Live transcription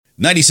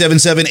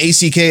97.7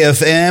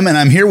 ACKFM, and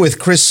I'm here with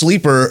Chris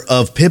Sleeper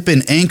of Pip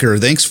and Anchor.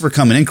 Thanks for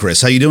coming in,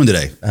 Chris. How you doing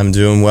today? I'm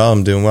doing well.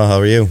 How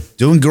are you?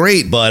 Doing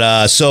great.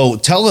 But so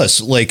tell us,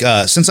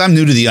 since I'm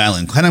new to the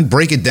island, kind of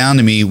break it down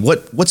to me.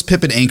 What's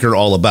Pip and Anchor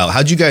all about?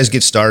 How'd you guys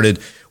get started?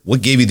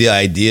 What gave you the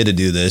idea to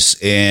do this?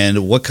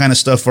 And what kind of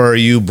stuff are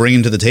you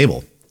bringing to the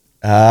table?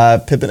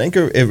 Pip and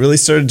Anchor, it really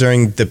started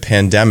during the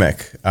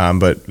pandemic,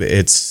 but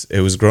it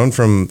was grown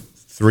from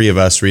three of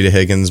us, Rita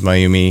Higgins,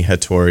 Mayumi,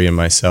 Hattori, and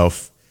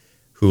myself,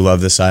 who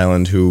love this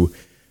island, who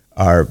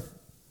are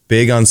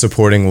big on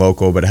supporting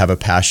local, but have a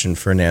passion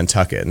for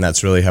Nantucket. And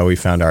that's really how we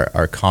found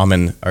our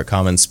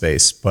common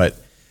space.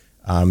 But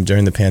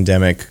during the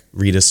pandemic,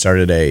 Rita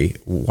started a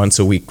once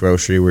a week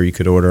grocery where you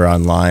could order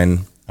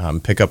online,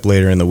 pick up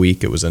later in the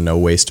week. It was a no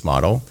waste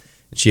model.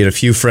 She had a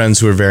few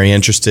friends who were very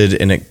interested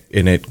in it,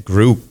 and it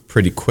grew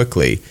pretty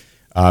quickly.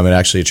 It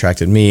actually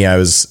attracted me. I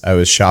was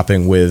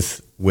shopping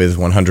with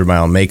 100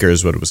 Mile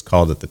Makers, what it was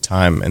called at the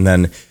time. And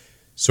then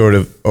sort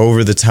of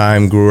over the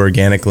time grew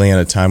organically in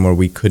a time where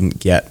we couldn't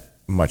get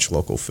much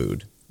local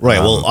food. Right.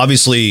 Well,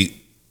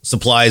 obviously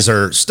supplies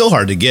are still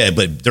hard to get,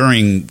 but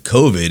during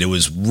COVID, it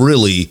was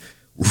really,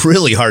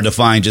 really hard to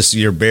find just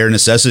your bare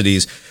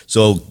necessities.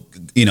 So,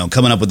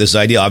 coming up with this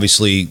idea,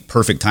 obviously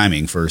perfect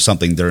timing for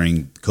something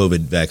during COVID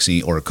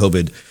vaccine or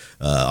COVID,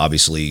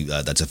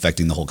 that's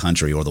affecting the whole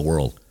country or the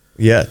world.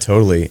 Yeah,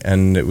 totally.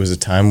 And it was a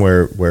time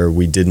where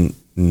we didn't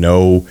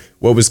know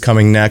what was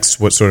coming next,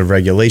 what sort of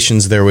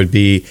regulations there would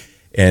be.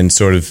 And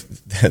sort of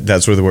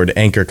that's where the word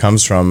anchor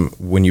comes from.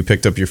 When you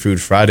picked up your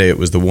food Friday, it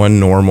was the one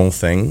normal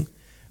thing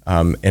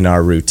in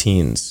our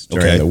routines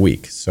during the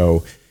week.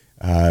 So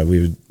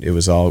it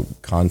was all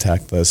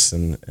contactless,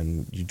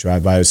 and you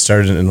drive by. It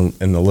started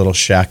in the little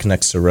shack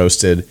next to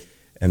Roasted,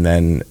 and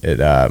then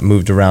it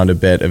moved around a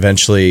bit.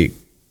 Eventually,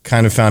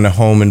 kind of found a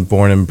home in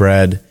Born and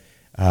Bred.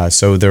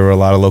 So there were a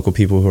lot of local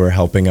people who were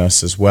helping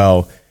us as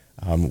well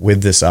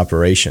with this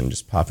operation,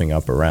 just popping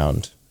up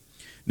around.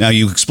 Now,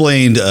 you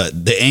explained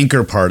the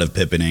anchor part of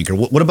Pip and Anchor.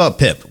 What about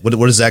Pip? What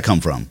does that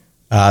come from?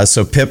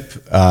 So Pip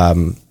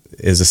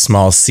is a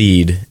small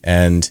seed,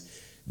 and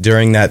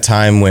during that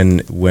time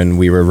when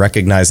we were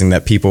recognizing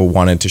that people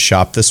wanted to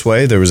shop this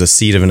way, there was a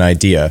seed of an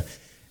idea.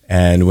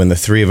 And when the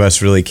three of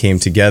us really came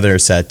together,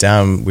 sat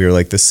down, we were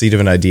like, the seed of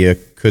an idea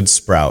could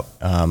sprout.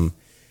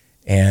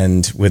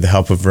 And with the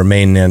help of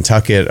Remain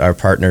Nantucket, our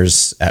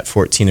partners at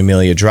 14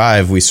 Amelia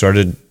Drive, we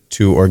started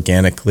to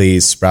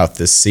organically sprout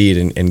this seed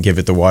and give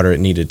it the water it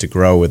needed to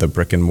grow with a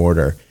brick and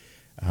mortar.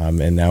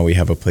 And now we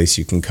have a place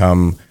you can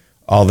come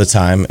all the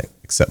time,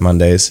 except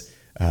Mondays,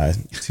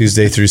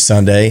 Tuesday through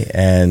Sunday,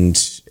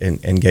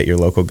 and get your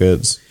local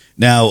goods.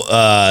 Now,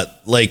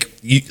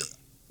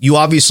 you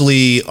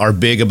obviously are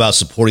big about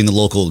supporting the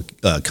local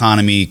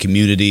economy,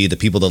 community, the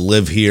people that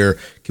live here.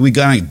 Can we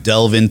kind of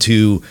delve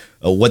into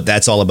what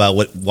that's all about?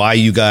 Why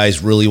you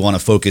guys really want to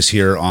focus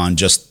here on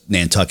just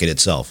Nantucket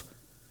itself?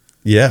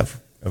 Yeah,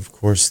 of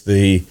course.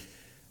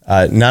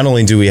 Not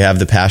only do we have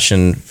the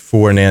passion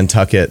for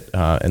Nantucket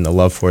and the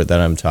love for it that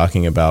I'm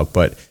talking about,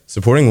 but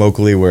supporting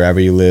locally wherever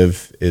you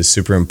live is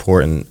super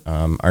important.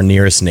 Our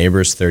nearest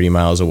neighbor's 30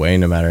 miles away,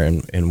 no matter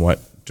in what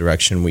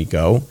direction we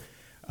go.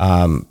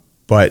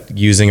 But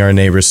using our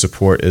neighbors'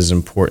 support is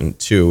important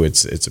too.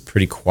 It's a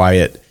pretty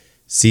quiet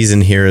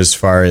season here as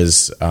far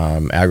as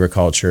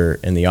agriculture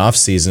in the off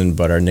season,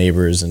 but our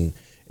neighbors in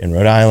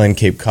Rhode Island,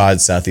 Cape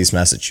Cod, Southeast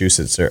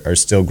Massachusetts are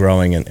still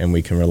growing, and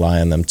we can rely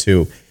on them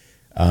too.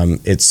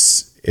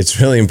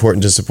 It's really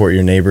important to support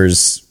your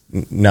neighbors,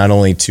 not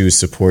only to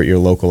support your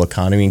local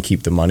economy and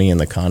keep the money in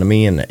the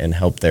economy and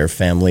help their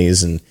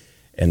families and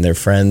their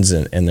friends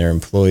and their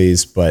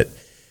employees, but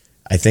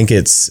I think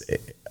it's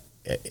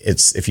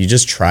if you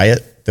just try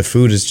it, the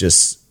food is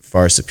just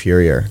far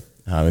superior.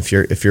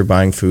 If you're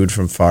buying food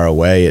from far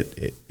away,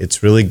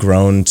 it's really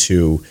grown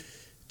to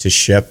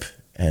ship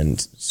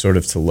and sort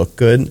of to look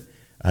good.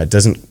 It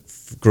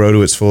doesn't grow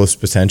to its fullest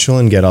potential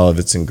and get all of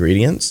its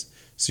ingredients.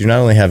 So you're not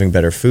only having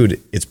better food,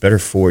 it's better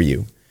for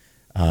you.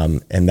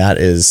 And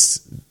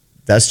that's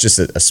just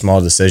a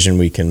small decision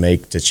we can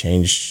make to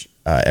change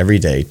every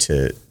day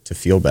to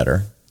feel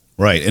better.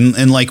 Right.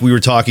 And like we were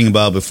talking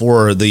about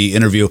before the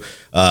interview,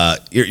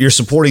 you're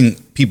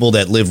supporting people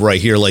that live right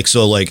here.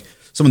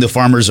 Some of the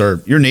farmers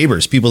are your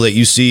neighbors, people that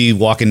you see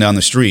walking down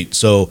the street.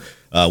 So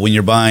when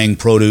you're buying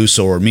produce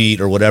or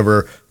meat or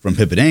whatever from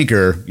Pip and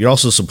Anchor, you're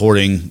also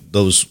supporting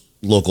those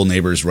local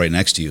neighbors right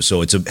next to you.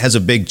 So it has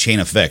a big chain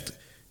effect,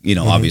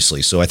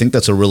 obviously. So I think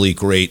that's a really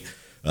great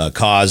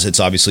cause. It's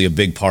obviously a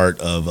big part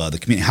of the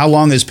community. How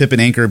long has Pip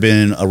and Anchor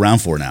been around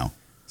for now?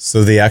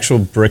 So the actual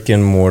brick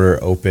and mortar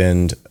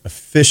opened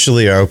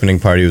officially. Our opening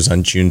party was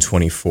on June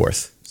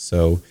 24th.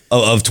 So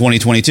of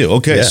 2022.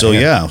 Okay. So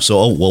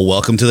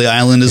welcome to the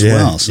island as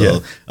well.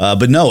 So,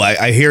 but no,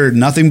 I hear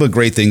nothing but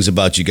great things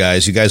about you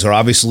guys. You guys are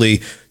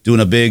obviously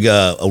doing a big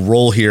a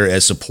role here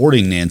as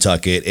supporting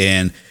Nantucket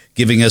and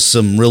giving us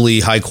some really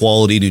high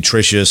quality,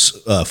 nutritious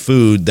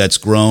food that's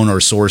grown or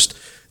sourced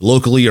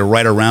locally or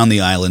right around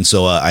the island.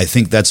 So I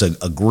think that's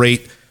a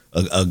great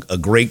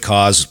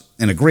cause.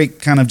 and a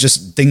great kind of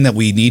just thing that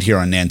we need here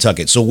on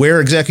Nantucket. So where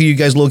exactly are you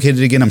guys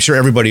located again? I'm sure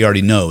everybody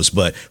already knows,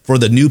 but for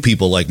the new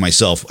people like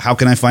myself, how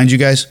can I find you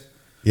guys?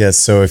 Yes.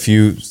 So if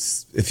you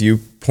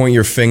point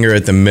your finger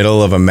at the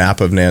middle of a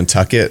map of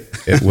Nantucket,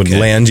 it would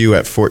land you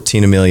at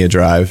 14 Amelia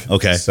Drive.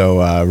 Okay.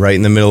 So right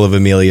in the middle of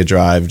Amelia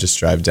Drive, just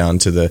drive down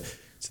to the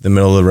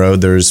middle of the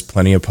road. There's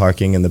plenty of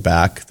parking in the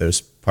back.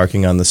 There's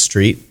parking on the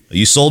street.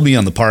 You sold me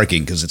on the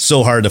parking because it's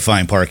so hard to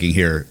find parking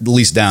here, at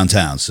least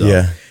downtown. So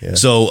yeah.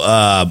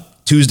 So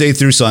Tuesday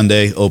through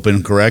Sunday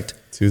open, correct?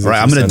 Tuesday All right,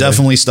 through I'm going to Sunday.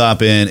 definitely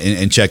stop in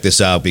and check this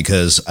out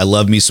because I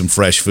love me some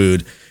fresh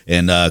food.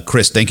 And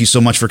Chris, thank you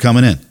so much for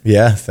coming in.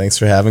 Yeah. Thanks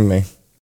for having me.